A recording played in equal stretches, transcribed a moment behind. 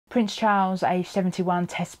Prince Charles, aged 71,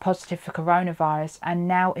 tests positive for coronavirus and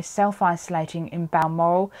now is self-isolating in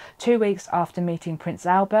Balmoral 2 weeks after meeting Prince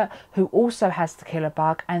Albert, who also has the killer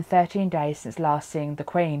bug, and 13 days since last seeing the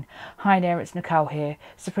Queen. Hi there, it's Nicole here.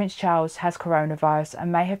 So Prince Charles has coronavirus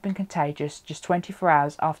and may have been contagious just 24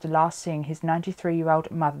 hours after last seeing his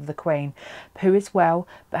 93-year-old mother, the Queen, who is well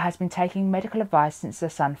but has been taking medical advice since her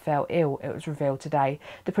son fell ill, it was revealed today.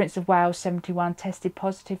 The Prince of Wales, 71, tested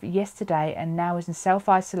positive yesterday and now is in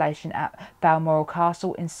self-isolation at Balmoral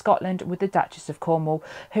Castle in Scotland with the Duchess of Cornwall,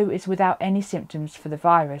 who is without any symptoms for the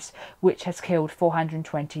virus, which has killed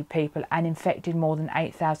 420 people and infected more than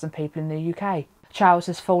 8,000 people in the UK. Charles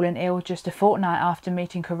has fallen ill just a fortnight after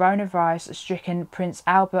meeting coronavirus-stricken Prince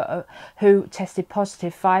Albert, who tested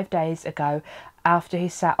positive 5 days ago after he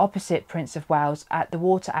sat opposite Prince of Wales at the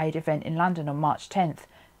WaterAid event in London on March 10th.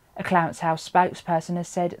 A Clarence House spokesperson has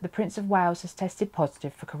said the Prince of Wales has tested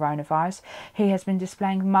positive for coronavirus. He has been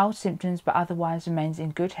displaying mild symptoms but otherwise remains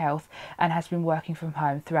in good health and has been working from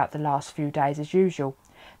home throughout the last few days as usual.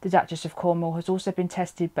 The Duchess of Cornwall has also been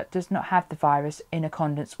tested but does not have the virus, in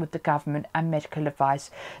accordance with the government and medical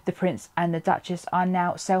advice. The Prince and the Duchess are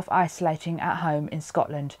now self-isolating at home in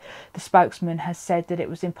Scotland. The spokesman has said that it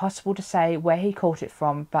was impossible to say where he caught it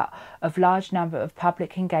from, but of large number of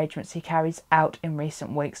public engagements he carries out in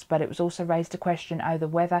recent weeks, but it was also raised a question over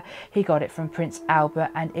whether he got it from Prince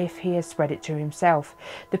Albert and if he has spread it to himself.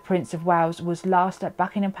 The Prince of Wales was last at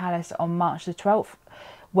Buckingham Palace on March the 12th,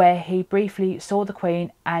 where he briefly saw the Queen,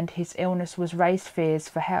 and his illness was raised fears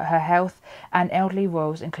for her health and elderly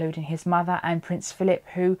royals, including his mother and Prince Philip,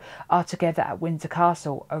 who are together at Windsor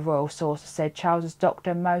Castle. A royal source said Charles's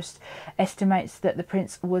doctor most estimates that the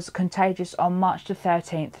Prince was contagious on March the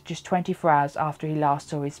 13th, just 24 hours after he last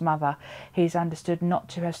saw his mother. He is understood not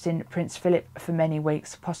to have seen Prince Philip for many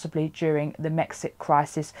weeks, possibly during the Brexit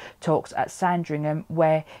crisis talks at Sandringham,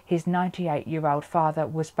 where his 98-year-old father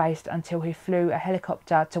was based until he flew a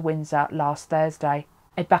helicopter to Windsor last Thursday.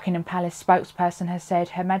 A Buckingham Palace spokesperson has said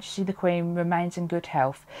Her Majesty the Queen remains in good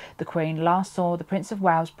health. The Queen last saw the Prince of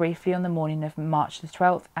Wales briefly on the morning of March the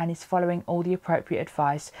 12th and is following all the appropriate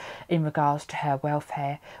advice in regards to her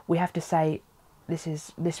welfare. We have to say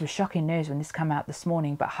this was shocking news when this came out this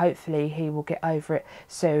morning, but hopefully he will get over it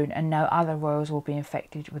soon and no other royals will be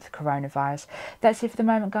infected with coronavirus. That's it for the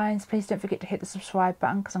moment, guys. Please don't forget to hit the subscribe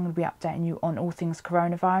button, because I'm going to be updating you on all things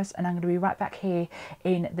coronavirus, and I'm going to be right back here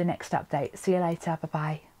in the next update. See you later. Bye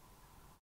bye.